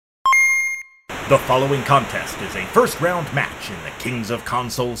The following contest is a first-round match in the Kings of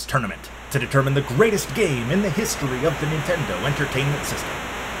Consoles tournament to determine the greatest game in the history of the Nintendo Entertainment System.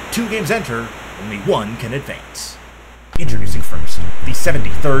 2 games enter, only 1 can advance. Introducing first, the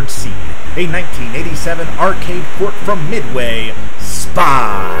 73rd seed, a 1987 arcade port from Midway,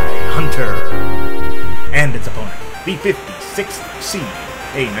 Spy Hunter. And its opponent, the 56th seed,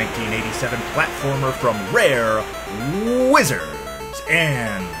 a 1987 platformer from Rare, Wizards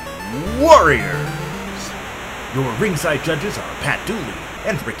and Warriors. Your ringside judges are Pat Dooley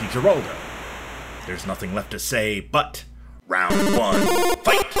and Ricky Giraldo. There's nothing left to say but round 1,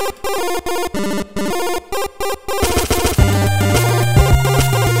 fight!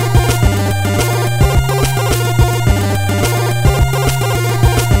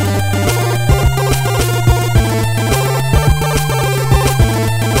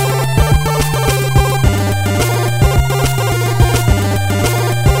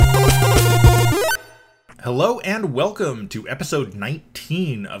 Hello and welcome to episode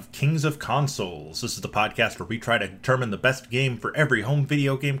 19 of Kings of Consoles. This is the podcast where we try to determine the best game for every home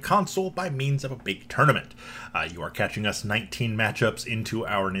video game console by means of a big tournament. You are catching us 19 matchups into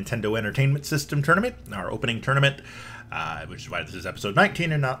our Nintendo Entertainment System tournament, our opening tournament, which is why this is episode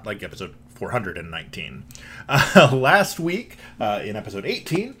 19 and not like episode 419. Last week, in episode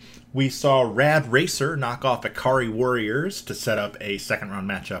 18, we saw Rad Racer knock off Ikari Warriors to set up a second round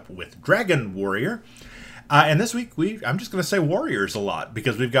matchup with Dragon Warrior. And this week, I'm just going to say Warriors a lot,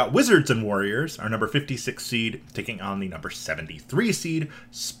 because we've got Wizards and Warriors, our number 56 seed, taking on the number 73 seed,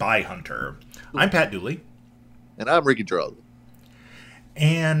 Spy Hunter. I'm Pat Dooley. And I'm Ricky Giraldo.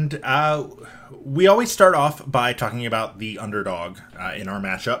 And we always start off by talking about the underdog in our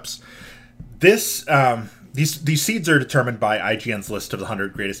matchups. These seeds are determined by IGN's list of the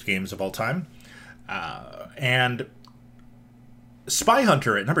 100 greatest games of all time. And Spy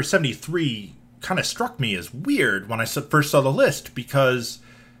Hunter at number 73 kind of struck me as weird when I first saw the list, because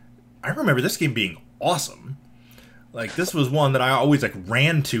I remember this game being awesome. Like, this was one that I always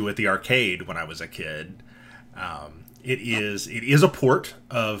ran to at the arcade when I was a kid. It is a port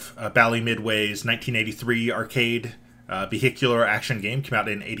of Bally Midway's 1983 arcade vehicular action game. Came out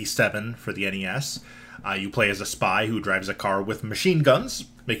in 87 for the NES. You play as a spy who drives a car with machine guns,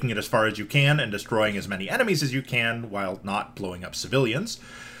 making it as far as you can and destroying as many enemies as you can while not blowing up civilians.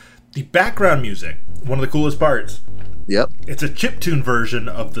 The background music, one of the coolest parts. Yep. It's a chiptune version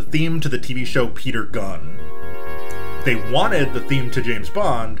of the theme to the TV show Peter Gunn. They wanted the theme to James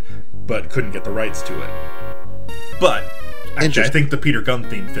Bond, but couldn't get the rights to it. But actually, I think the Peter Gunn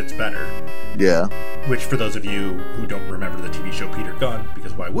theme fits better. Yeah. Which, for those of you who don't remember the TV show Peter Gunn,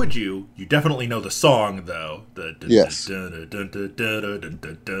 because why would you? You definitely know the song, though. Yes.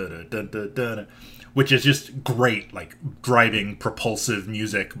 Which is just great, like, driving propulsive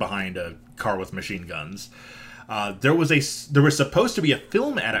music behind a car with machine guns. There was supposed to be a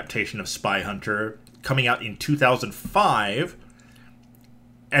film adaptation of Spy Hunter coming out in 2005.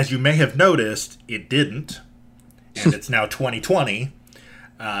 As you may have noticed, it didn't, and it's now 2020.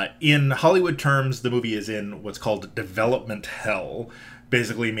 In Hollywood terms, the movie is in what's called development hell,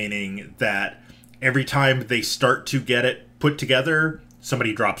 basically meaning that every time they start to get it put together,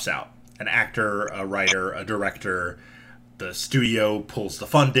 somebody drops out. An actor, a writer, a director, the studio pulls the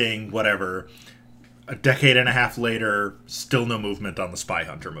funding, whatever. A decade and a half later, still no movement on the Spy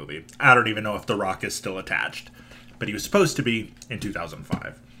Hunter movie. I don't even know if The Rock is still attached, but he was supposed to be in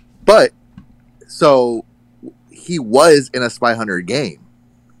 2005. But, so, he was in a Spy Hunter game.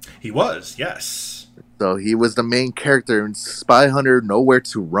 He was, yes. So, he was the main character in Spy Hunter Nowhere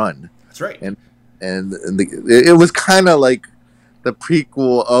to Run. That's right. And it was kind of like the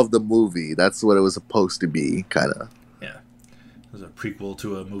prequel of the movie. That's what it was supposed to be, kind of. Yeah. It was a prequel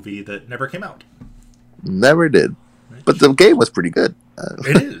to a movie that never came out. Never did. But the game was pretty good.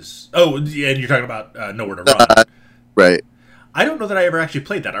 It is. Oh, yeah, and you're talking about Nowhere to Run. Right. I don't know that I ever actually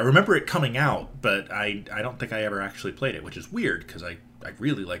played that. I remember it coming out, but I don't think I ever actually played it, which is weird, because I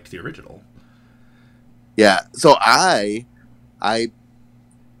really liked the original. Yeah, so I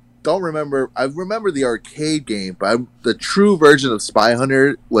don't remember. I remember the arcade game, but the true version of Spy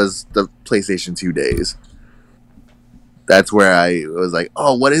Hunter was the PlayStation 2 days. That's where I was like,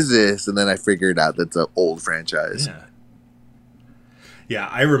 oh, what is this? And then I figured out that's an old franchise. Yeah,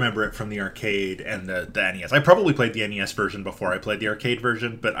 I remember it from the arcade and the NES. I probably played the NES version before I played the arcade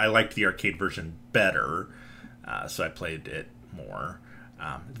version, but I liked the arcade version better, so I played it more.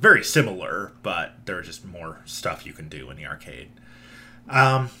 It's very similar, but there's just more stuff you can do in the arcade.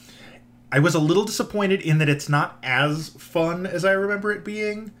 I was a little disappointed in that it's not as fun as I remember it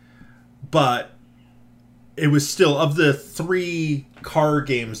being, but it was still, of the 3 car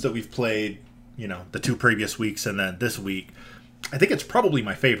games that we've played, the 2 previous weeks and then this week, I think it's probably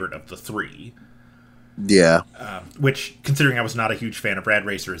my favorite of the 3. Yeah. Which, considering I was not a huge fan of Rad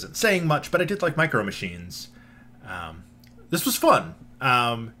Racer, isn't saying much, but I did like Micro Machines. This was fun.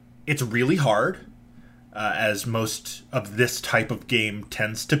 It's really hard, as most of this type of game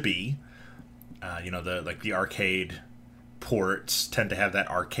tends to be. The arcade ports tend to have that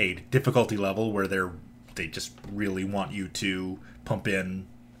arcade difficulty level where they just really want you to pump in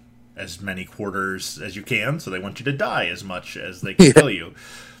as many quarters as you can, so they want you to die as much as they can kill you.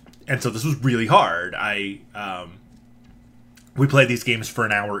 And so this was really hard. We played these games for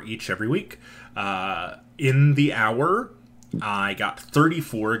an hour each every week. In the hour, I got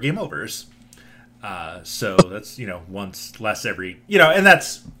 34 game overs. So that's, once less every, and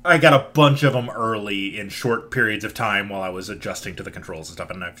I got a bunch of them early in short periods of time while I was adjusting to the controls and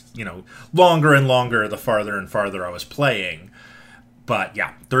stuff. And I've, longer and longer the farther and farther I was playing. But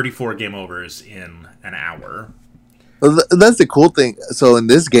yeah, 34 game overs in an hour. Well, that's the cool thing. So in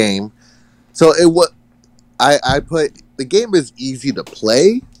this game, I put, the game is easy to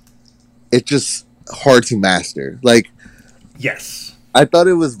play. It's just hard to master. Like, yes. I thought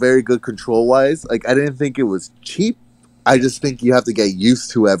it was very good control wise. Like, I didn't think it was cheap. I just think you have to get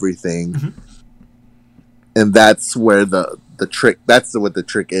used to everything. Mm-hmm. And that's where the trick, that's what the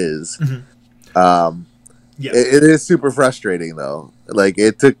trick is. Mm-hmm. Yes. It is super frustrating though. Like,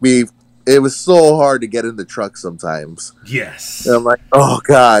 it was so hard to get in the truck sometimes. Yes. And I'm like, oh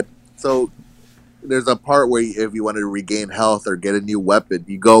god. So there's a part where if you wanted to regain health or get a new weapon,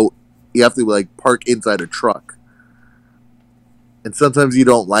 you have to like park inside a truck. And sometimes you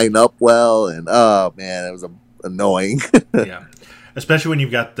don't line up well, and oh man, it was annoying. Yeah, especially when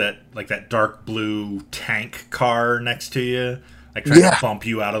you've got that dark blue tank car next to you, like trying to bump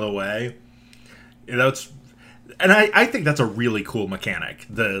you out of the way. I think that's a really cool mechanic.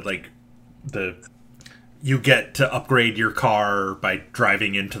 You get to upgrade your car by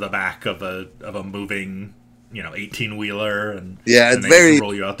driving into the back of a moving 18-wheeler, and it's very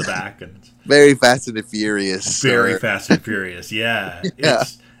roll you out the back, and very Fast and the Furious. Very Fast and Furious, yeah. Yeah.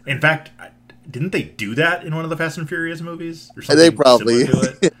 In fact, didn't they do that in one of the Fast and Furious movies? Or something? They probably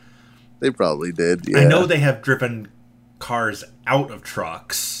they probably did. Yeah. I know they have driven cars out of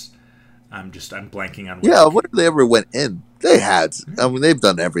trucks. I'm blanking on. What if they ever went in? They had. I mean, they've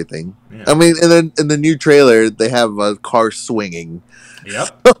done everything. Yeah. I mean, and then in the new trailer, they have a car swinging.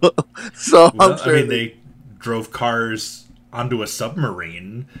 Yep. So I'm sure they drove cars onto a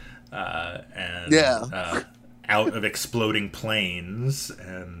submarine and out of exploding planes,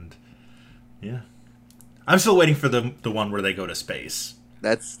 and I'm still waiting for the one where they go to space.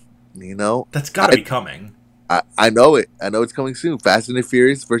 That's got to be coming. I know it. I know it's coming soon. Fast and the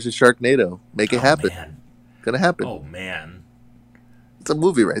Furious versus Sharknado. Make it happen. Man. Gonna happen. Oh man, it's a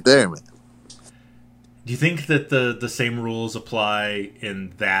movie right there, man. Do you think that the same rules apply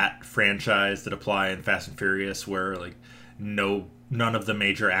in that franchise that apply in Fast and Furious, where like none of the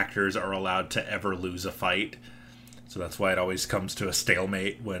major actors are allowed to ever lose a fight? So that's why it always comes to a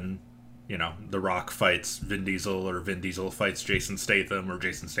stalemate when The Rock fights Vin Diesel, or Vin Diesel fights Jason Statham, or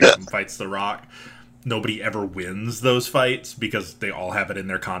Jason Statham fights The Rock. Nobody ever wins those fights because they all have it in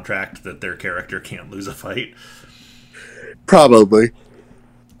their contract that their character can't lose a fight. Probably.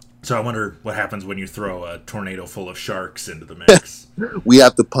 So I wonder what happens when you throw a tornado full of sharks into the mix. We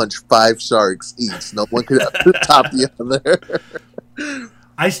have to punch 5 sharks each. No one can top the other.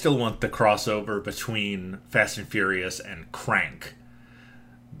 I still want the crossover between Fast and Furious and Crank.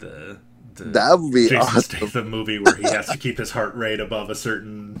 That would be Jason awesome. Statham movie where he has to keep his heart rate above a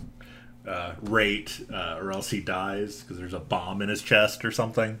certain rate, or else he dies because there's a bomb in his chest or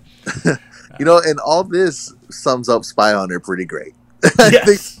something. And all this sums up Spy Hunter pretty great.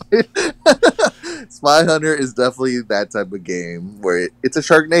 Yes. I think Spy Hunter is definitely that type of game where it's a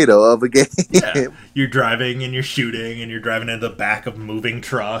Sharknado of a game. Yeah. You're driving and you're shooting and you're driving into the back of moving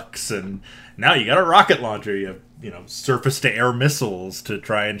trucks, and now you got a rocket launcher. You have surface to air missiles to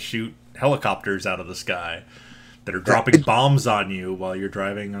try and shoot helicopters out of the sky that are dropping bombs on you while you're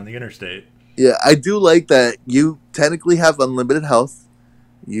driving on the interstate. Yeah, I do like that you technically have unlimited health.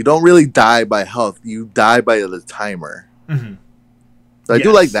 You don't really die by health. You die by the timer. Mm-hmm. So I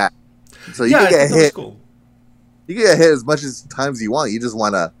do like that. So you can get hit. Cool. You can get hit as much as times you want. You just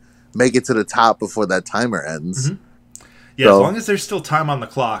want to make it to the top before that timer ends. Mm-hmm. Yeah, so, as long as there's still time on the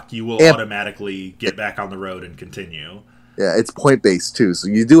clock, you will automatically get back on the road and continue. Yeah, it's point-based too, so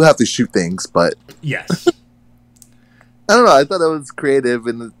you do have to shoot things, but... Yes. I don't know, I thought it was creative,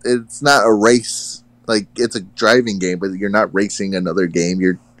 and it's not a race. Like, it's a driving game, but you're not racing another game.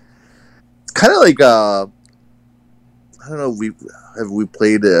 It's kind of like, I don't know, have we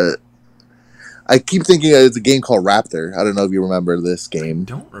played I keep thinking it's a game called Raptor. I don't know if you remember this game.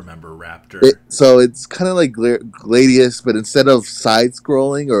 Don't remember Raptor. So it's kind of like Gladius, but instead of side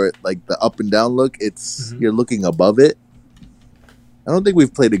scrolling or like the up and down look, it's you're looking above it. I don't think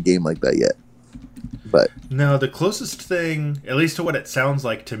we've played a game like that yet. But no, the closest thing, at least to what it sounds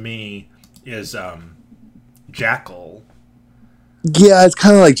like to me, is Jackal. Yeah, it's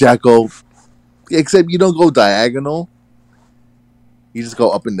kind of like Jackal, except you don't go diagonal. You just go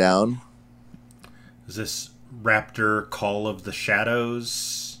up and down. Is this Raptor Call of the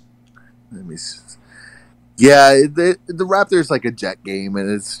Shadows? Let me see. Yeah, the Raptor is like a jet game, and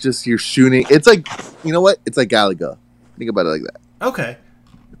it's just you're shooting. It's like, you know what? It's like Galaga. Think about it like that. Okay.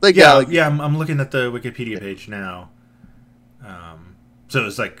 It's like Yeah, Galaga. yeah. I'm looking at the Wikipedia page now. So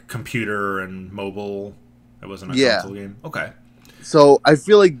it's like computer and mobile. It wasn't a console game. Okay. So I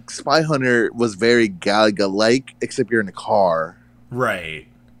feel like Spy Hunter was very Galaga-like, except you're in a car. Right.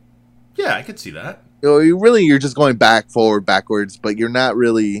 Yeah, I could see that. You know, you're just going forward, backwards, but you're not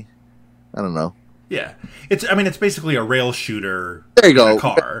really. I don't know. Yeah, it's basically a rail shooter. There you go. In a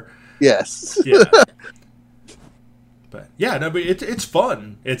car. Yes. Yeah. But yeah, no, but it's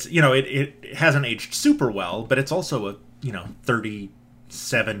fun. It's it hasn't aged super well, but it's also a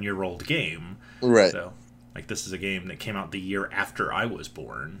 37-year-old game. Right. So like this is a game that came out the year after I was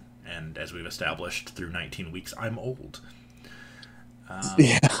born, and as we've established through 19 weeks, I'm old.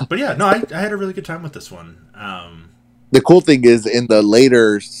 But yeah, no, I had a really good time with this one. The cool thing is in the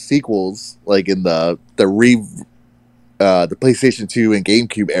later sequels, like in the PlayStation 2 and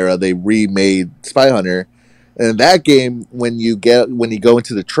GameCube era, they remade Spy Hunter. And in that game, when you go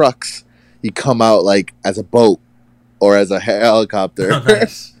into the trucks, you come out like as a boat or as a helicopter. Oh,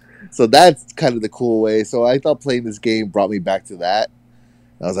 nice. So that's kind of the cool way. So I thought playing this game brought me back to that.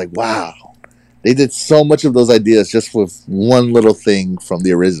 I was like, wow. They did so much of those ideas just with one little thing from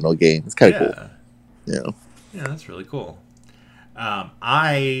the original game. It's kind of cool. Yeah. Yeah, that's really cool.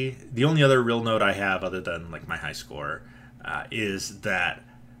 The only other real note I have, other than like my high score, is that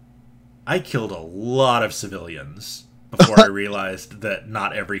I killed a lot of civilians before I realized that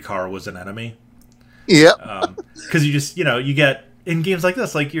not every car was an enemy. Yep. Because you just you get in games like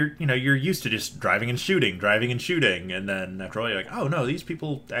this, like you're used to just driving and shooting, and then after all you're like, oh no, these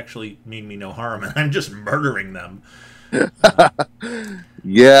people actually mean me no harm, and I'm just murdering them.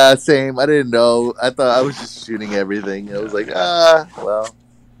 Yeah, same. I didn't know. I thought I was just shooting everything. I was like, well.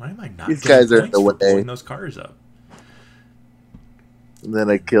 Why am I not? These guys are in the way. Blowing those cars up. And then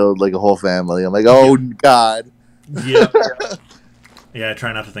I killed like a whole family. I'm like, oh god. Yeah. Yeah. I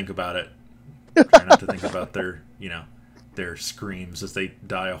try not to think about it. Try not to think about their their screams as they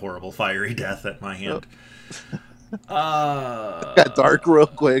die a horrible fiery death at my hand. Got dark real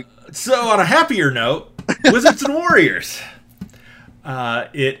quick. So on a happier note, Wizards and Warriors.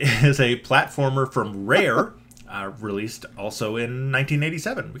 It is a platformer from Rare, released also in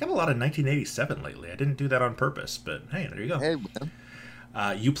 1987. We got a lot of 1987 lately. I didn't do that on purpose, but hey, there you go. Hey,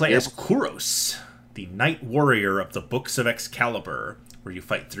 man. You play as Kuros, the Knight Warrior of the Books of Excalibur, where you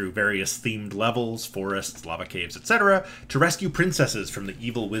fight through various themed levels, forests, lava caves, etc., to rescue princesses from the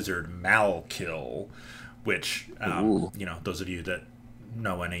evil wizard Malkill, which, those of you that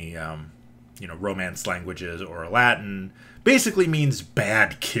know any, Romance languages or Latin, basically means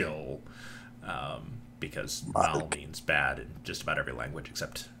bad kill, because Mal means bad in just about every language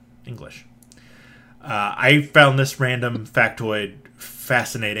except English. I found this random factoid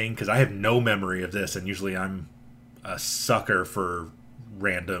fascinating because I have no memory of this, and usually I'm a sucker for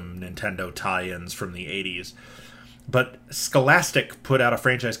random Nintendo tie-ins from the 80s. But Scholastic put out a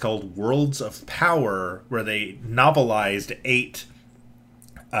franchise called Worlds of Power, where they novelized 8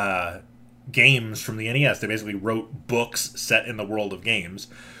 games from the NES. They basically wrote books set in the world of games.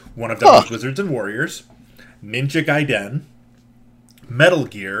 One of them was Wizards and Warriors, Ninja Gaiden, Metal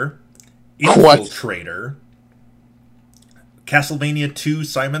Gear, Infiltrator, Castlevania 2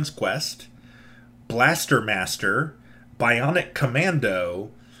 Simon's Quest, Blaster Master, Bionic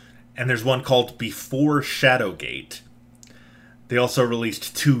Commando, and there's one called Before Shadowgate. They also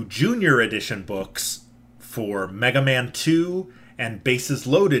released 2 Junior Edition books for Mega Man 2 and Bases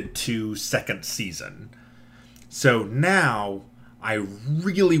Loaded 2 second season. So now I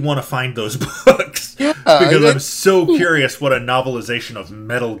really want to find those books because I'm so curious what a novelization of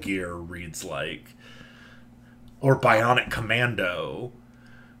Metal Gear reads like. Or Bionic Commando.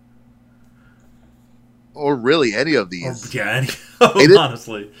 Or really any of these.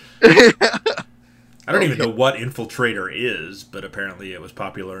 Honestly. I don't even know what Infiltrator is, but apparently it was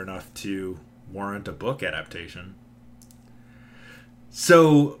popular enough to warrant a book adaptation.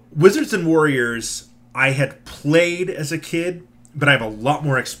 So, Wizards and Warriors, I had played as a kid but I have a lot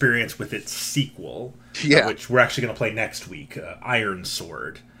more experience with its sequel, which we're actually going to play next week, Iron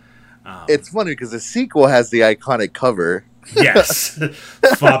Sword. It's funny because the sequel has the iconic cover. Yes.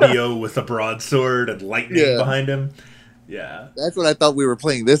 Fabio with a broadsword and lightning behind him. Yeah. That's what I thought we were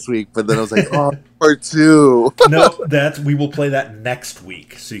playing this week, but then I was like, oh, part 2. No, we will play that next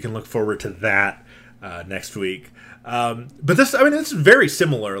week, so you can look forward to that next week. But this, I mean, it's very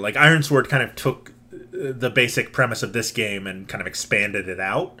similar. Like, Iron Sword kind of took the basic premise of this game and kind of expanded it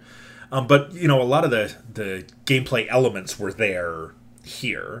out. But, you know, a lot of the gameplay elements were there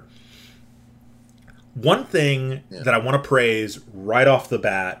here. One thing that I want to praise right off the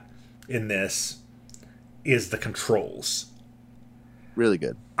bat in this is the controls. Really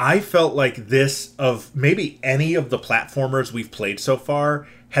good. I felt like this, of maybe any of the platformers we've played so far,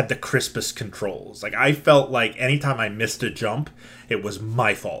 had the crispest controls. Like, I felt like anytime I missed a jump, it was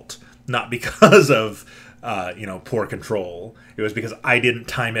my fault. Not because of, poor control. It was because I didn't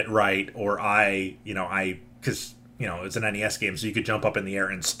time it right, or because, it's an NES game, so you could jump up in the air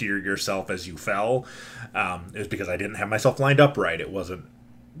and steer yourself as you fell. It was because I didn't have myself lined up right. It wasn't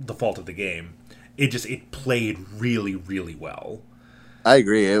the fault of the game. It played really, really well. I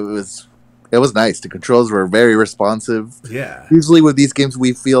agree. It was nice. The controls were very responsive. Yeah. Usually with these games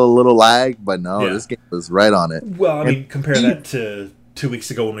we feel a little lag, but no, this game was right on it. Well, I mean, compare that to 2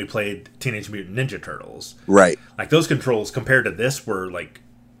 weeks ago when we played Teenage Mutant Ninja Turtles. Right. Like, those controls compared to this were like,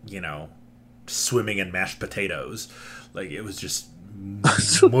 swimming in mashed potatoes. Like, it was just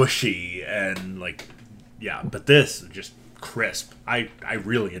mushy and like, but this just crisp. I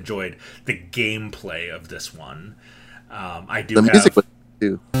really enjoyed the gameplay of this one. The music was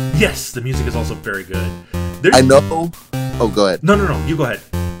too. Yes, the music is also very good. I know. Oh, go ahead. No, you go ahead.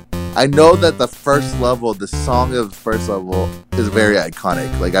 I know that the first level, the song of the first level, is very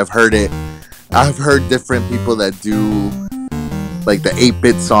iconic. Like, I've heard it. I've heard different people that do like the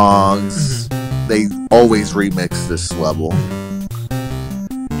 8-bit songs. Mm-hmm. They always remix this level.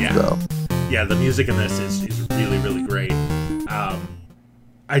 Yeah. So. Yeah, the music in this is really, really great.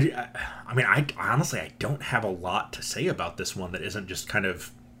 I honestly, I don't have a lot to say about this one that isn't just kind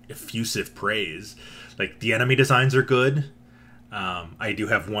of effusive praise. Like, the enemy designs are good. I do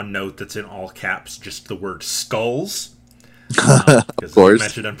have one note that's in all caps, just the word skulls. Because I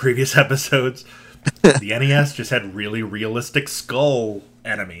mentioned on previous episodes, the NES just had really realistic skull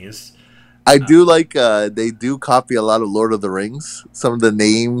enemies. I do like, they do copy a lot of Lord of the Rings. Some of the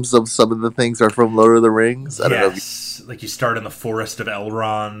names of some of the things are from Lord of the Rings. I don't know. Like, you start in the forest of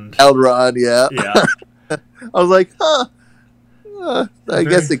Elrond. Yeah. Yeah. I was like, I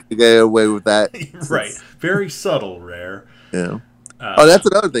guess they could get away with that. Right. Very subtle, Rare. Yeah. That's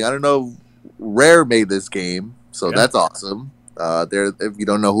another thing. I don't know. Rare made this game, so that's awesome. If you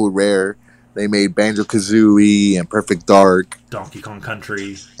don't know who Rare, they made Banjo-Kazooie and Perfect Dark, Donkey Kong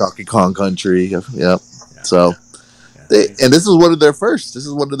Country. Yep. Yeah. So, and this is one of their first. This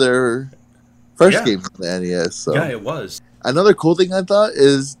is one of their first games on the NES. So. Yeah, it was. Another cool thing I thought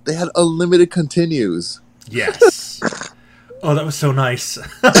is they had unlimited continues. Yes. Oh, that was so nice.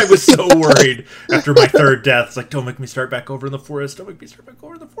 I was so worried after my third death. It's like, don't make me start back over in the forest. Don't make me start back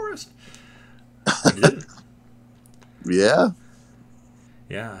over in the forest. I didn't. Yeah.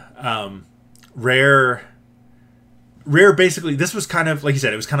 Yeah. Rare basically, this was kind of, like you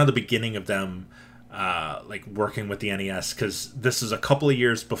said, it was kind of the beginning of them like working with the NES, because this is a couple of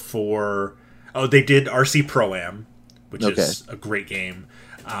years before. Oh, they did RC Pro-Am, which is a great game.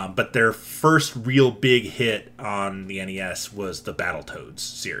 But their first real big hit on the NES was the Battletoads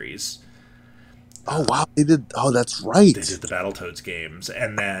series. Oh, wow. They did. Oh, that's right. They did the Battletoads games.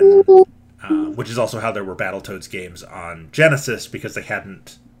 And then, which is also how there were Battletoads games on Genesis, because they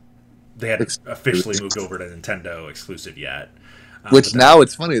hadn't officially moved over to Nintendo exclusive yet. Which now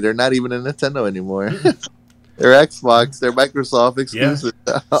it's funny. They're not even a Nintendo anymore. They're Xbox. They're Microsoft exclusive.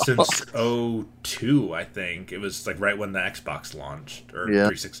 Yeah. Since 2002, I think. It was like right when the Xbox launched. Or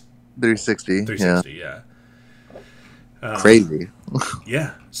 360. 360, yeah. Crazy.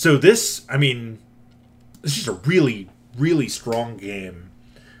 Yeah. So this, I mean, this is a really, really strong game.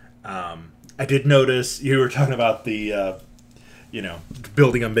 I did notice you were talking about the,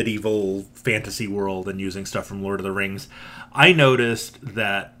 building a medieval fantasy world and using stuff from Lord of the Rings. I noticed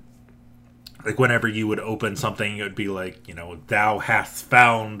that, like, whenever you would open something, it would be like, thou hast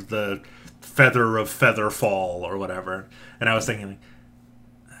found the feather of Featherfall or whatever. And I was thinking,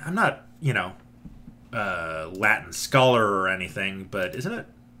 I'm not, Latin scholar or anything, but isn't it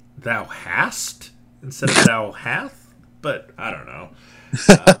thou hast instead of thou hath? but I don't know.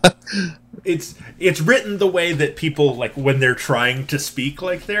 It's written the way that people, like, when they're trying to speak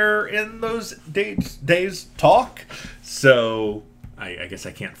like they're in those days talk. So I guess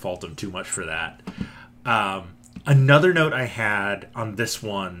I can't fault them too much for that. Another note I had on this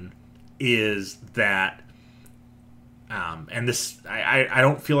one is that, and this I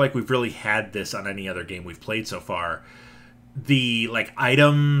don't feel like we've really had this on any other game we've played so far. The, like,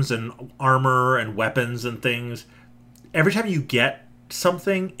 items and armor and weapons and things, every time you get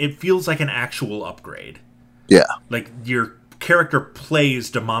something, it feels like an actual upgrade. Yeah. Like, your character plays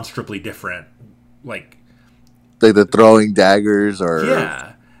demonstrably different. Like the throwing daggers or...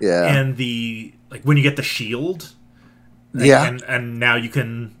 Yeah. Yeah. And the, like, when you get the shield... Yeah. And now you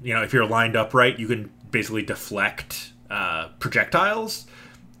can, if you're lined up right, you can basically deflect projectiles.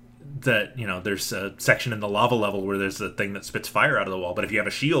 That, there's a section in the lava level where there's a thing that spits fire out of the wall. But if you have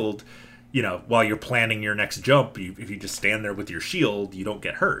a shield, while you're planning your next jump, if you just stand there with your shield, you don't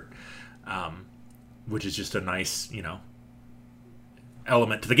get hurt. Which is just a nice,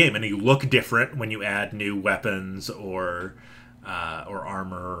 element to the game. And you look different when you add new weapons or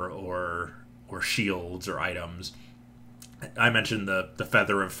armor or shields or items. I mentioned the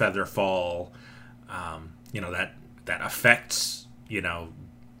Feather of Featherfall. That affects,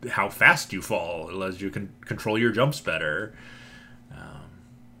 how fast you fall. It allows you to control your jumps better.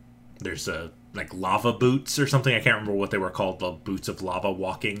 There's like lava boots or something. I can't remember what they were called. The boots of lava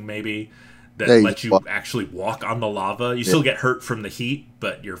walking, maybe, that let you actually walk on the lava. You still get hurt from the heat,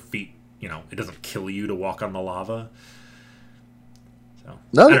 but your feet, it doesn't kill you to walk on the lava. So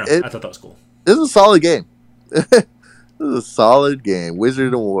no, I don't know. I thought that was cool. This is a solid game. This is a solid game.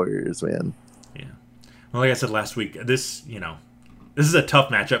 Wizard and Warriors, man. Yeah. Well, like I said last week, this is a tough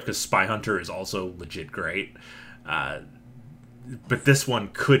matchup because Spy Hunter is also legit great. But this one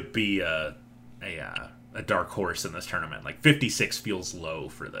could be a dark horse in this tournament. Like, 56 feels low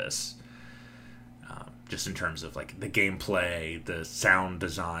for this. Just in terms of, like, the gameplay, the sound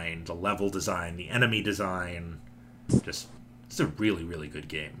design, the level design, the enemy design. Just, it's a really, really good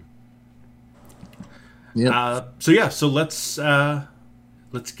game. Yeah. So let's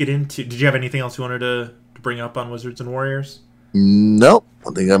get into... Did you have anything else you wanted to bring up on Wizards and Warriors? Nope.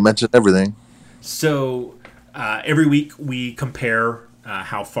 I think I mentioned everything. So every week we compare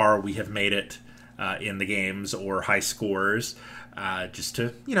how far we have made it in the games or high scores, just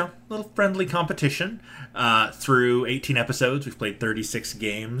to, little friendly competition. Through 18 episodes, we've played 36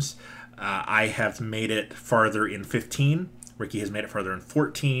 games. I have made it farther in 15. Ricky has made it farther in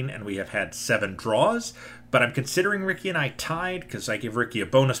 14, and we have had 7 draws. But I'm considering Ricky and I tied because I gave Ricky a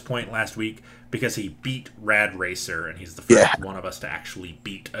bonus point last week because he beat Rad Racer, and he's the first one of us to actually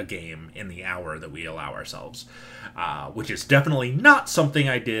beat a game in the hour that we allow ourselves, which is definitely not something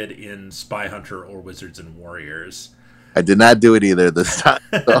I did in Spy Hunter or Wizards and Warriors. I did not do it either this time.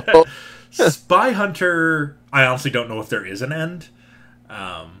 So. Spy Hunter, I honestly don't know if there is an end.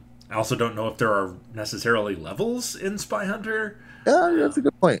 I also don't know if there are necessarily levels in Spy Hunter. Yeah, that's a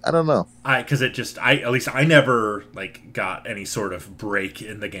good point. I don't know. Because at least I never, like, got any sort of break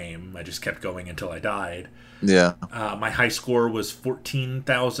in the game. I just kept going until I died. Yeah. My high score was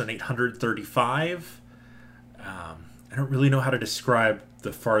 14,835. I don't really know how to describe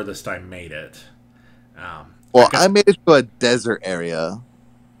the farthest I made it. I made it to a desert area.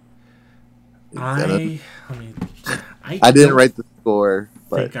 I didn't write the score.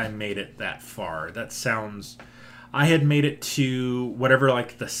 I think I made it that far. That sounds... I had made it to whatever,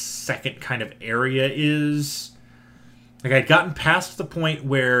 like, the second kind of area is. Like, I'd gotten past the point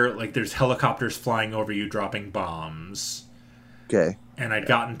where, like, there's helicopters flying over you dropping bombs. Okay. And I'd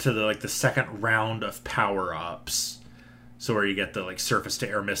gotten to the second round of power-ups. So where you get the, like,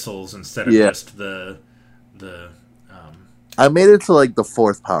 surface-to-air missiles instead of just the I made it to, like, the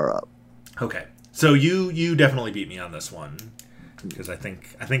 4th power-up. Okay. So you definitely beat me on this one. Because I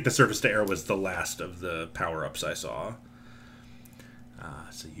think the surface to air was the last of the power-ups I saw.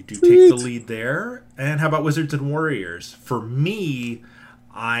 So you do take the lead there. And how about Wizards and Warriors? For me,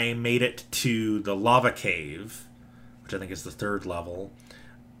 I made it to the lava cave, which I think is the 3rd level.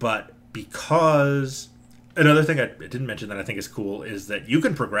 But because... Another thing I didn't mention that I think is cool is that you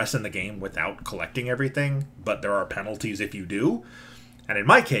can progress in the game without collecting everything, but there are penalties if you do. And in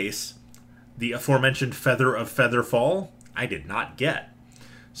my case, the aforementioned Feather of Featherfall... I did not get.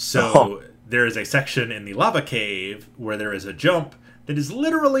 So there is a section in the lava cave where there is a jump that is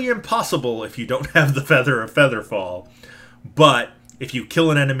literally impossible if you don't have the Feather of Featherfall. But if you kill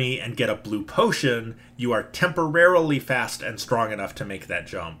an enemy and get a blue potion, you are temporarily fast and strong enough to make that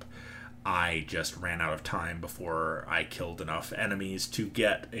jump. I just ran out of time before I killed enough enemies to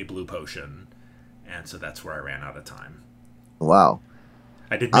get a blue potion. And so that's where I ran out of time. Wow.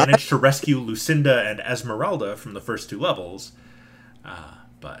 I did manage to rescue Lucinda and Esmeralda from the first 2 levels,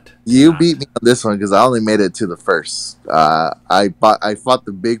 but You beat me on this one because I only made it to the first. I fought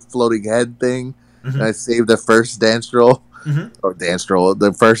the big floating head thing, and I saved the first dance roll,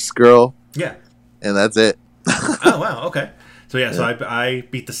 the first girl. Yeah, and that's it. Oh wow, okay. So yeah, so I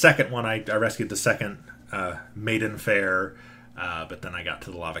beat the second one. I rescued the second maiden fair, but then I got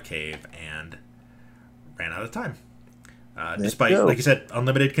to the lava cave and ran out of time. Despite, like you said,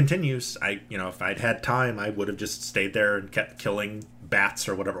 unlimited continues. If I'd had time, I would have just stayed there and kept killing bats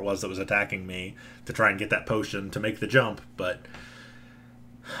or whatever it was that was attacking me to try and get that potion to make the jump. But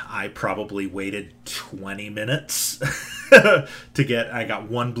I probably waited 20 minutes to get. I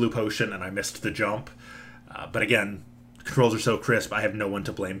got 1 blue potion and I missed the jump. But again, controls are so crisp. I have no one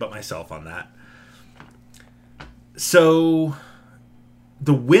to blame but myself on that. So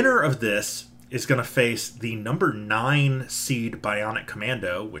the winner of this is going to face the number 9 seed Bionic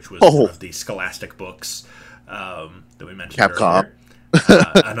Commando, which was one of the Scholastic books that we mentioned Capcom.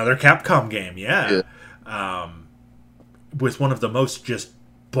 earlier. Another Capcom game, yeah. With one of the most just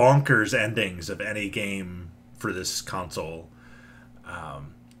bonkers endings of any game for this console.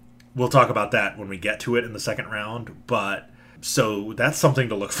 We'll talk about that when we get to it in the second round, but so that's something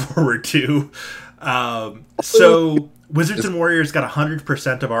to look forward to. So Wizards and Warriors got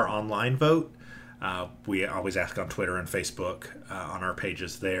 100% of our online vote. We always ask on Twitter and Facebook on our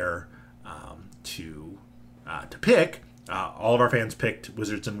pages there to pick. All of our fans picked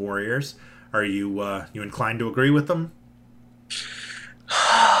Wizards and Warriors. Are you inclined to agree with them?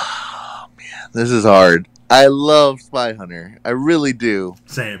 Oh, man, this is hard. I love Spy Hunter. I really do.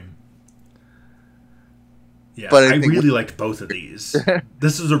 Same. Yeah, but I really liked both of these.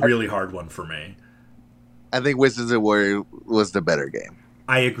 This is a really hard one for me. I think Wizards and Warriors was the better game.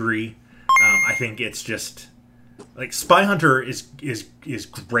 I agree. I think it's just like Spy Hunter is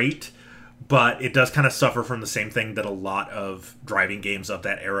great, but it does kind of suffer from the same thing that a lot of driving games of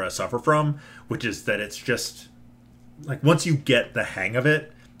that era suffer from, which is that it's just like once you get the hang of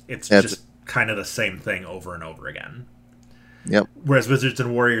it, it's just kind of the same thing over and over again. Yep. Whereas Wizards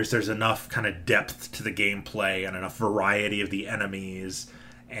and Warriors, there's enough kind of depth to the gameplay and enough variety of the enemies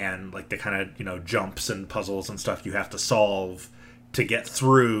and like the kind of jumps and puzzles and stuff you have to solve to get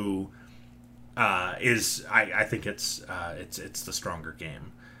through. I think it's the stronger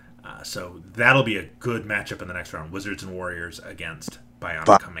game. So that'll be a good matchup in the next round. Wizards and Warriors against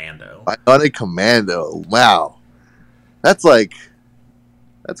Bionic Commando. Bionic Commando. Wow. That's a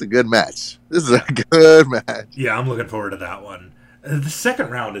good match. This is a good match. Yeah, I'm looking forward to that one. The second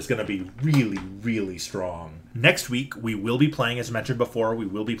round is going to be really, really strong. Next week, we will be playing, as mentioned before, we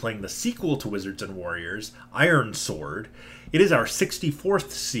will be playing the sequel to Wizards and Warriors, Iron Sword. It is our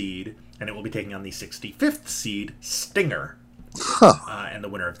 64th seed, and it will be taking on the 65th seed, Stinger. And the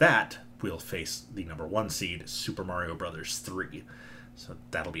winner of that will face the number 1 seed, Super Mario Bros. 3. So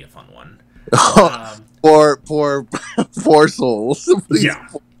that'll be a fun one. Poor souls.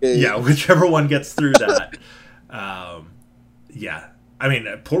 Yeah, whichever one gets through that. Yeah. I mean,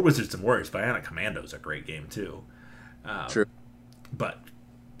 poor Wizards and Warriors, Bionic Commando is a great game, too. True. But,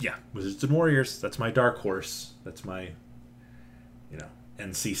 yeah, Wizards and Warriors, that's my dark horse. That's my,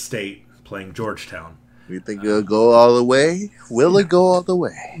 NC State playing Georgetown. You think it'll go all the way? Will it go all the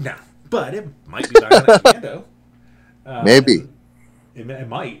way? No, but it might be Bionic Commando. Maybe. It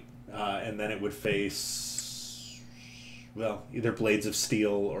might. And then it would face, well, either Blades of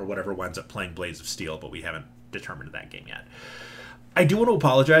Steel or whatever winds up playing Blades of Steel, but we haven't determined that game yet. I do want to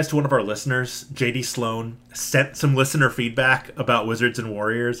apologize to one of our listeners. JD Sloan sent some listener feedback about Wizards and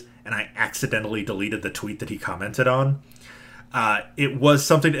Warriors, and I accidentally deleted the tweet that he commented on. It was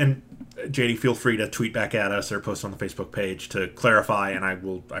something, and JD, feel free to tweet back at us or post on the Facebook page to clarify, and I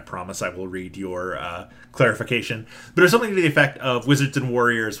promise I will read your clarification. But it was something to the effect of Wizards and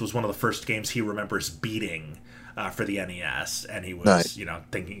Warriors was one of the first games he remembers beating for the NES, and he was,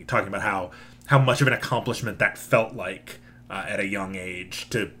 talking about how much of an accomplishment that felt like at a young age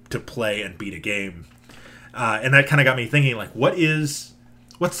to play and beat a game. And that kind of got me thinking, like,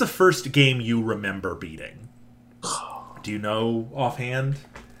 what's the first game you remember beating? Do you know offhand?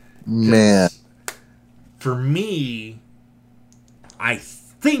 Man. For me, I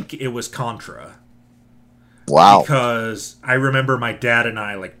think it was Contra. Wow. Because I remember my dad and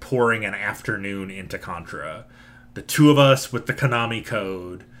I like pouring an afternoon into Contra. The two of us with the Konami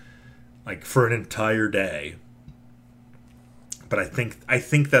code, like for an entire day. But I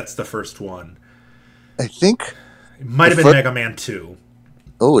think that's the first one. I think it might have been Mega Man 2.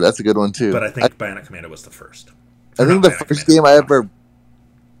 Oh, that's a good one too. But I think Bionic Commando was the first. I think the first game I ever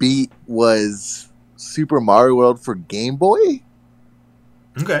beat was Super Mario World for Game Boy.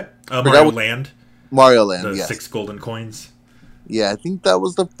 Okay. Mario Land. Mario Land, The yes. 6 golden coins. Yeah, I think that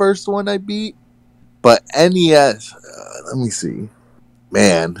was the first one I beat. But NES, let me see.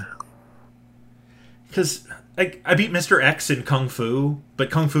 Man. Because I beat Mr. X in Kung Fu, but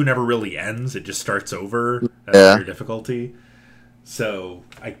Kung Fu never really ends. It just starts over at higher difficulty. So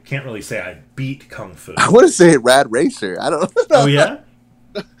I can't really say I beat Kung Fu. I want to say Rad Racer. I don't know. Oh, yeah?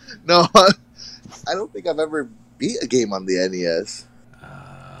 No, I don't think I've ever beat a game on the NES.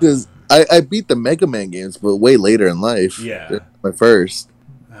 Because I beat the Mega Man games, but way later in life. Yeah. My first.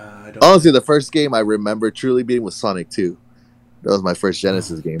 Honestly, the first game I remember truly beating was Sonic 2. That was my first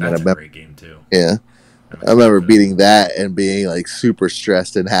Genesis game. That's a great game, too. Yeah. I remember beating that and being like super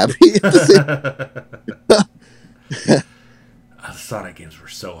stressed and happy. The Sonic games were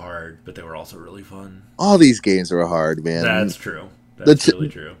so hard, but they were also really fun. All these games are hard, man. That's true. That's really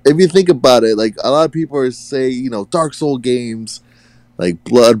true. If you think about it, like a lot of people say, Dark Soul games, like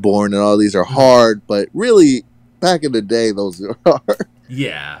Bloodborne and all these are hard, but really, back in the day, those are hard.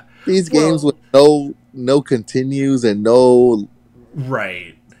 Yeah. These games with no continues and no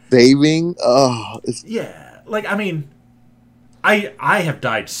saving. Yeah. Like, I mean, I have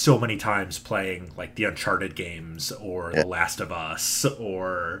died so many times playing like the Uncharted games or The Last of Us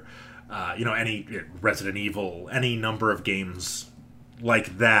or any Resident Evil, any number of games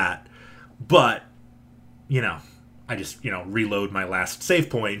like that. But I just reload my last save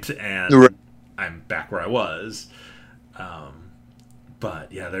point and I'm back where I was.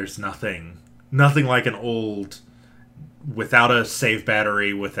 But yeah, there's nothing like an old, without a save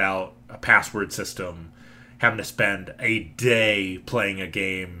battery, without a password system, having to spend a day playing a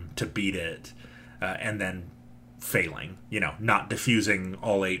game to beat it, and then failing, not defusing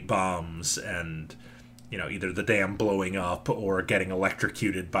all 8 bombs and, either the dam blowing up or getting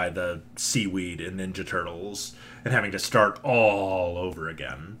electrocuted by the seaweed in Ninja Turtles and having to start all over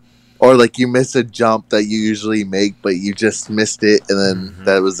again. Or like you miss a jump that you usually make, but you just missed it, and then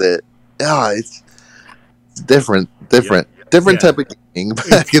that was it. Yeah, it's different type of gaming.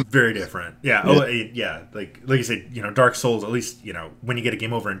 It's very different. Yeah. Oh, yeah. Like you said, Dark Souls. At least when you get a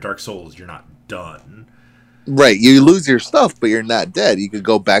game over in Dark Souls, you're not done. Right. You lose your stuff, but you're not dead. You could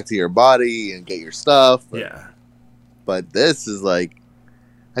go back to your body and get your stuff. Yeah. But this is like,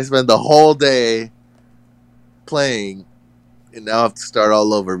 I spent the whole day playing. And now I have to start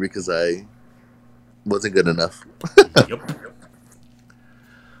all over because I wasn't good enough. Yep.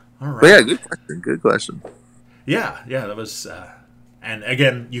 All right. But yeah, good question. Yeah, that was... and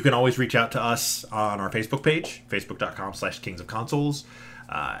again, you can always reach out to us on our Facebook page, facebook.com/Kings of Consoles,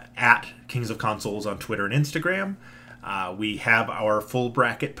 at Kings of Consoles on Twitter and Instagram. We have our full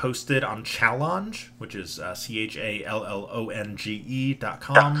bracket posted on Challenge, which is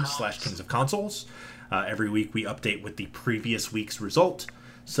CHALLONGE.com/Kings of Consoles. Every week we update with the previous week's result.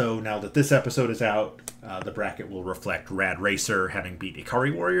 So now that this episode is out, the bracket will reflect Rad Racer having beat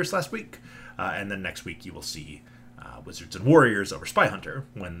Ikari Warriors last week. And then next week you will see Wizards and Warriors over Spy Hunter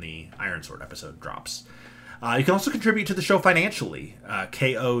when the Iron Sword episode drops. You can also contribute to the show financially.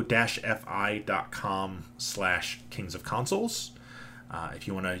 ko-fi.com/Kings of Consoles. If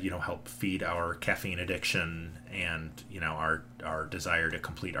you want to, help feed our caffeine addiction and, our desire to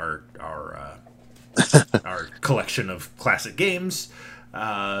complete our collection of classic games,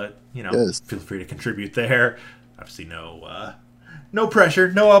 feel free to contribute there. Obviously no pressure,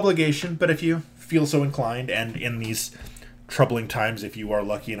 no obligation, but if you feel so inclined, and in these troubling times, if you are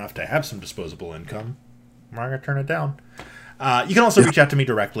lucky enough to have some disposable income, I'm not going to turn it down. You can also reach out to me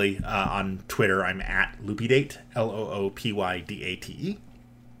directly on Twitter. I'm at Loopydate, LOOPYDATE.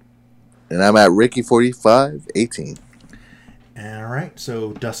 And I'm at Ricky4518. All right,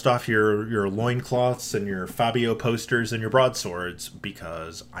 so dust off your loincloths and your Fabio posters and your broadswords,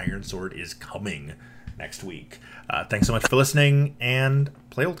 because Iron Sword is coming next week. Thanks so much for listening, and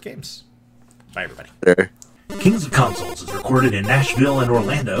play old games. Bye, everybody. Sure. Kings of Consoles is recorded in Nashville and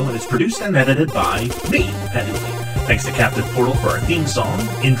Orlando and is produced and edited by me, Pat Dooley. Thanks to Captive Portal for our theme song,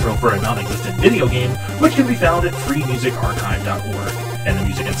 intro for a non-existent video game, which can be found at freemusicarchive.org. And the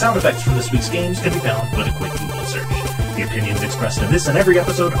music and sound effects from this week's games can be found with a quick Google search. The opinions expressed in this and every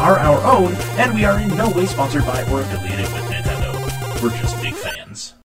episode are our own, and we are in no way sponsored by or affiliated with Nintendo. We're just big fans.